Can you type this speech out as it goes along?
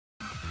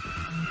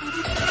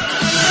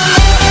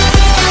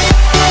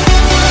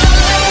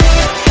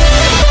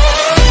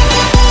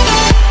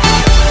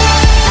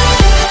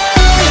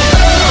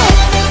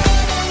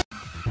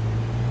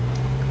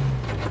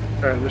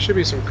There should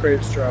be some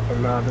crates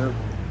dropping now, dude.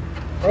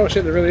 Oh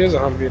shit, there really is a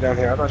Humvee down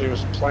here. I thought he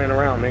was playing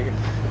around, nigga.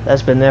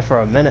 That's been there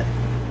for a minute.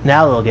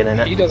 Now they'll get in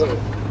it. He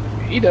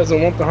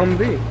doesn't want the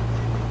Humvee.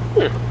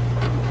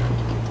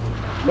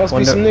 Must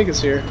be some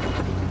niggas here.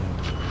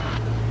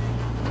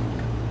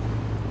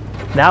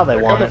 Now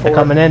they want it. They're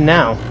coming in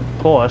now. Of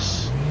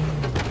course.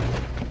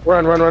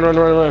 Run.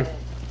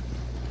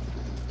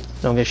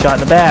 Don't get shot in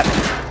the back.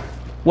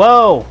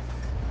 Whoa!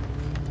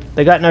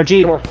 They got in our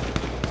Jeep. Come on,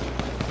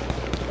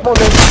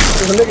 nigga.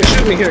 There's a nigga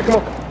shooting me here. Come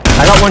on.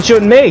 I got one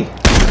shooting me.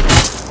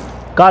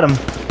 Got him.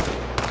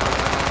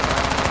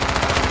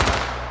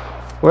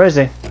 Where is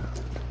he?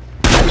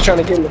 He's trying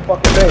to get in the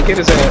fucking bank. Get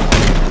his ass.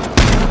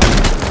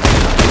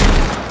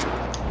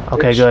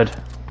 Okay, good.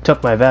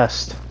 Took my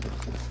vest.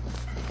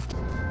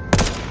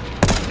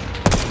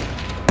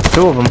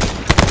 Two of them.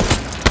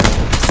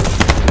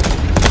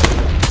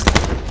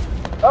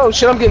 Oh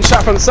shit, I'm getting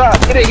shot from the side.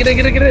 Get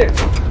in.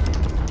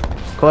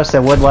 Of course they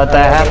would let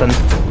that happen.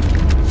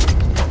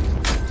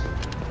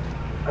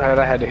 Alright,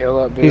 I had to heal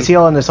up, dude. He's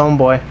healing his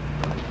homeboy.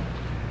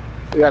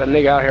 We got a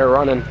nigga out here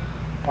running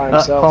by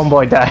himself.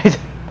 Homeboy died.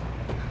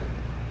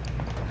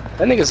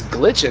 That nigga's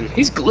glitching.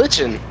 He's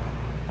glitching.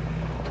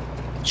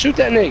 Shoot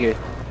that nigga.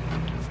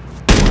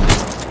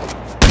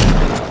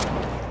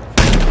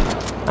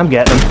 I'm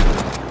getting him.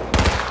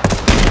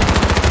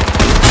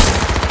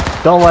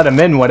 Don't let him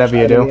in, whatever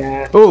you do.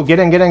 Yeah. Ooh, get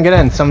in.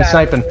 Someone's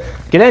sniping.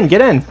 Get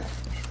in.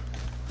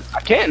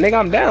 I can't, nigga,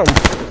 I'm down.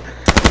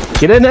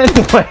 Get in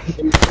anyway.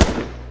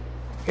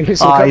 Give me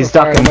some cover he's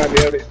fire, ducking. I might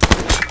be able to...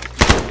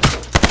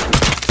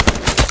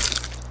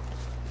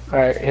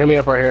 Alright, hit me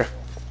up right here.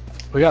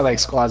 We got like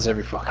squads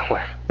every fucking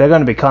where. They're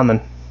gonna be coming.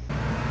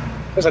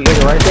 There's a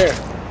nigga right there.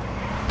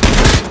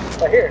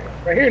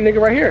 Right here, nigga,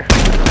 right here.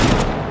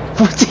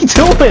 What's he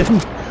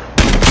doing?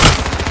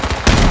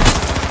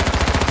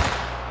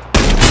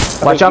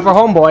 Watch out for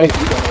homeboy.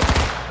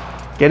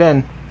 Get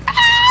in.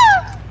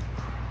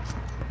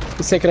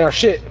 He's taking our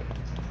shit.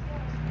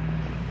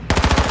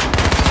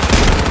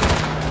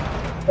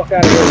 Fuck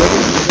out of here,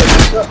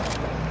 nigga.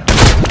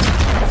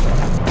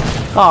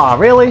 Aw,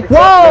 really?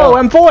 Whoa!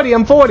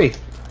 M40!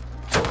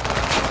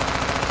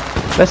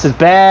 This is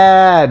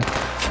bad.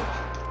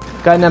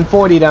 Got an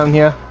M40 down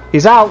here.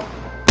 He's out.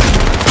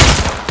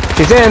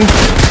 He's in.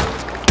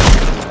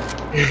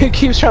 He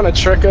keeps trying to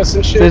trick us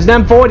and shit. There's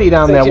an M40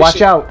 down there.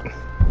 Watch out.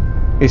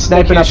 He's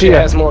sniping up here.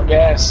 Has more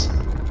gas.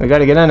 We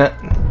gotta get in it.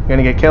 We're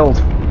gonna get killed.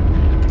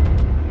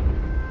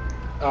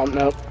 Oh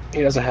no,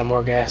 he doesn't have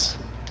more gas.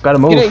 Gotta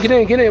move. Get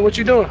in. What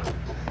you doing?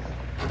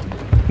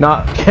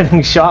 Not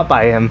getting shot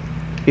by him.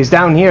 He's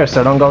down here,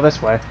 so don't go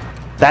this way.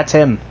 That's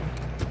him.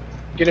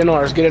 Get in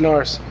ours.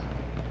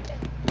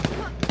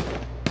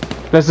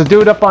 There's a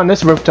dude up on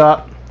this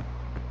rooftop.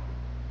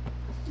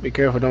 Be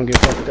careful, don't get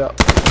fucked up.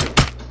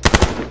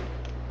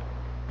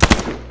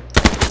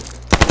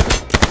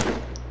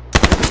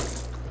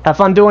 Have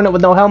fun doing it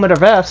with no helmet or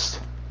vest.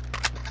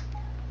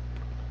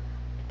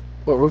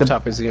 What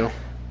rooftop is he on?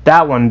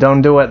 That one,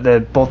 don't do it.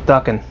 They're both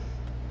ducking.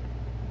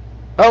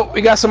 Oh,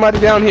 we got somebody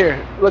down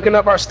here looking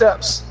up our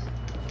steps.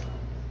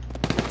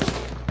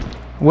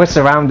 We're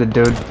surrounded,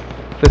 dude.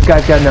 This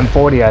guy's got an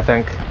M40, I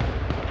think.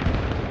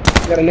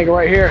 We got a nigga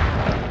right here.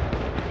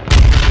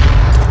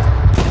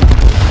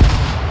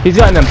 He's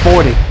got an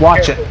M40.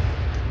 Watch it.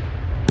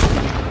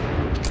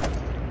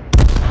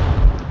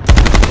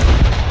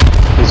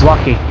 He's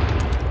lucky.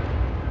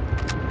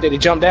 Did he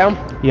jump down?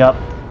 Yup.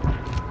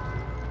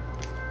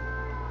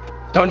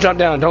 Don't jump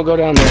down. Don't go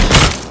down there.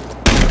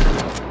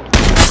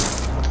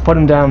 Put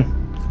him down.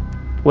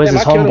 Where's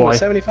his homeboy?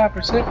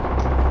 75%.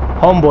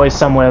 Homeboy's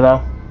somewhere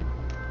though.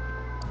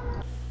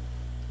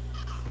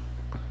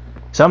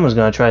 Someone's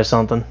gonna try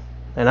something,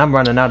 and I'm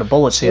running out of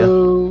bullets here.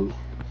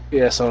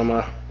 Yeah, so am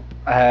I.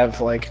 I have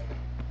like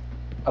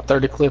a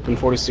 30 clip and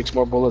 46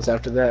 more bullets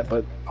after that,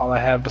 but all I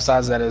have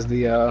besides that is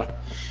the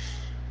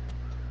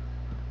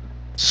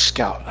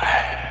scout.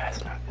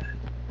 That's not good.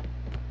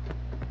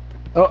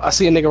 Oh, I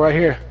see a nigga right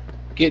here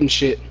getting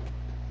shit.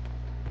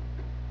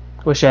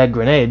 Wish I had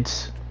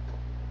grenades.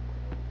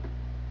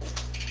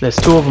 There's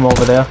two of them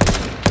over there.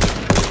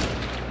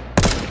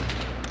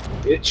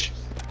 Bitch.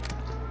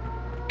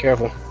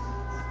 Careful.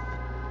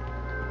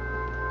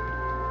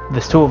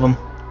 There's two of them.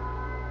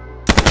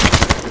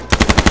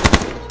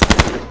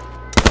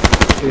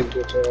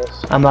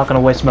 I'm not gonna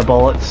waste my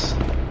bullets.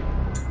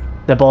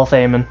 They're both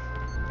aiming.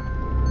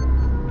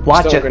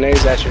 Watch it.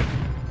 Grenades at you.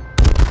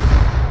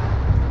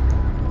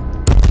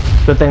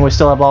 Good thing we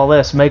still have all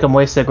this. Make them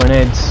waste their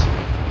grenades.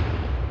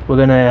 We're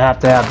gonna have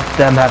to have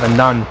them having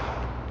none.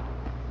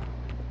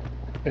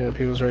 Yeah,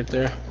 people's right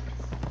there.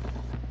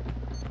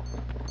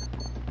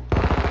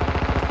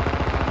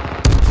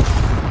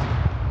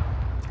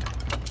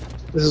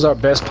 This is our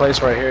best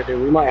place right here,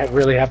 dude. We might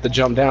really have to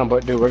jump down,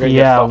 but dude, we're gonna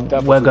get fucked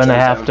up. Yeah, we're gonna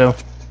have to.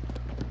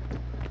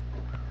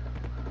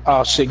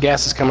 Oh shit,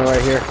 gas is coming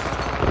right here.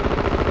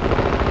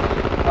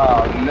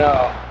 Oh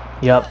no.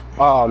 Yep.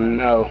 Oh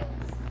no.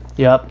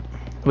 Yep.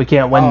 We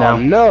can't win now. Oh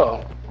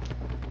no.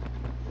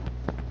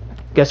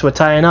 Guess we're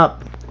tying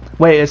up.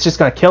 Wait, it's just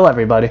gonna kill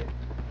everybody.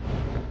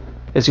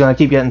 It's gonna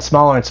keep getting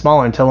smaller and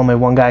smaller until only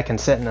one guy can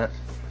sit in it.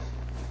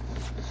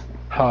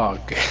 Oh,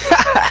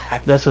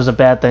 God. This was a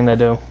bad thing to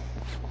do.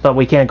 But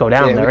we can't go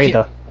down there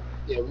either.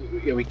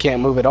 Yeah, we can't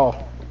move at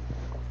all.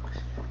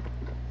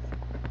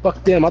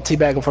 Fuck them, I'll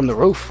teabag them from the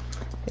roof.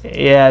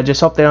 Yeah, just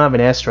hope they don't have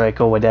an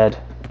airstrike or we're dead.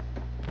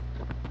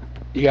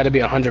 You gotta be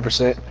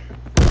 100%.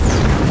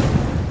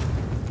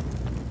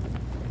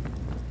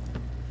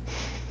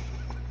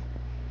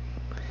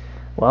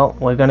 Well,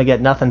 we're gonna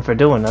get nothing for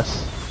doing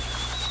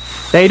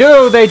this. They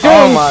do! They do!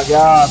 Oh my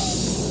god.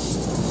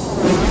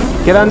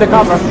 Get under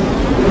cover.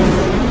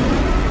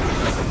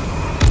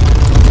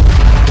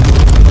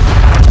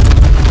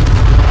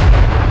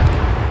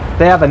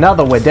 They have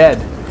another, we're dead.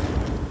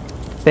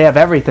 They have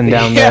everything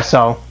down there,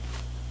 so...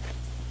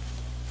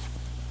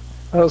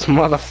 Those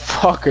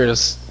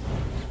motherfuckers.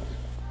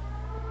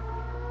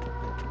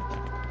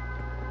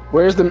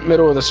 Where's the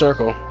middle of the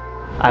circle?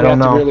 I don't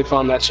know. We have to really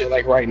find that shit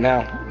like right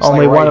now. It's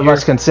Only like one right of here.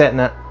 us can sit in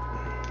it.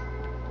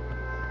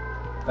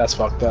 That's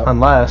fucked up.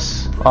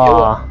 Unless... Heal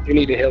up. You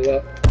need to heal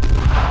up.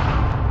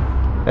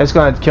 It's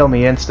gonna kill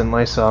me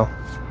instantly, so...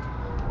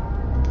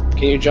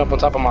 Can you jump on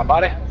top of my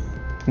body?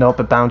 Nope,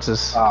 it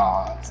bounces.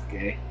 Oh, that's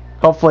gay.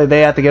 Hopefully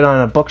they have to get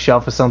on a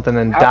bookshelf or something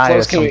and die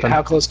or something.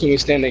 How close can we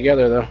stand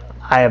together, though?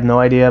 I have no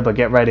idea, but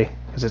get ready,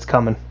 because it's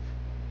coming.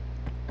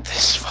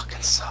 This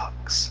fucking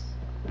sucks.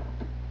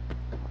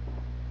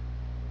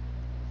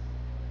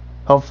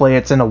 Hopefully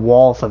it's in a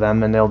wall for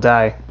them and they'll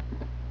die.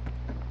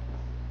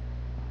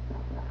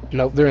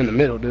 Nope, they're in the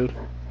middle, dude.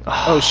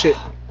 Oh shit.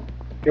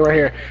 You're right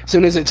here. As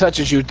soon as it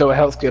touches you, throw a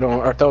health kit on,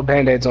 or throw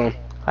band-aids on.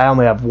 I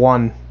only have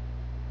one.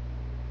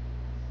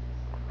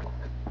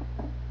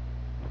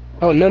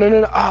 Oh, no, no, no,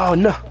 no. Oh,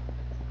 no.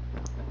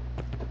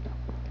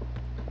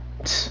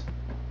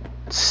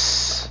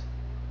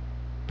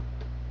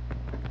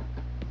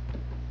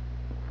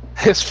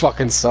 This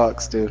fucking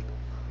sucks, dude.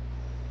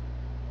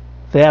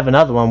 They have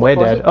another one. We're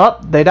dead. Oh,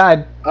 they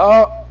died.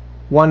 Oh.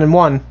 1 and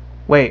 1.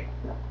 Wait.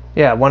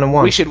 Yeah, 1 and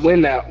 1. We should win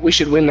now. We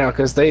should win now,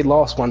 because they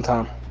lost one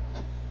time.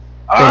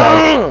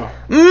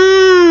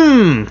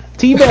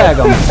 Teabag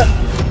them.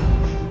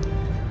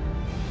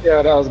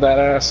 Yeah, that was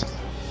badass.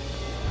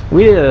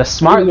 We did a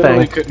smart We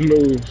literally thing. couldn't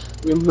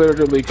move. We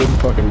literally couldn't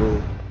fucking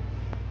move.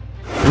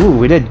 Ooh,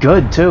 we did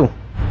good, too.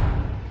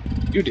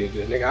 You did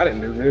good, nigga. I didn't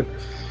do good.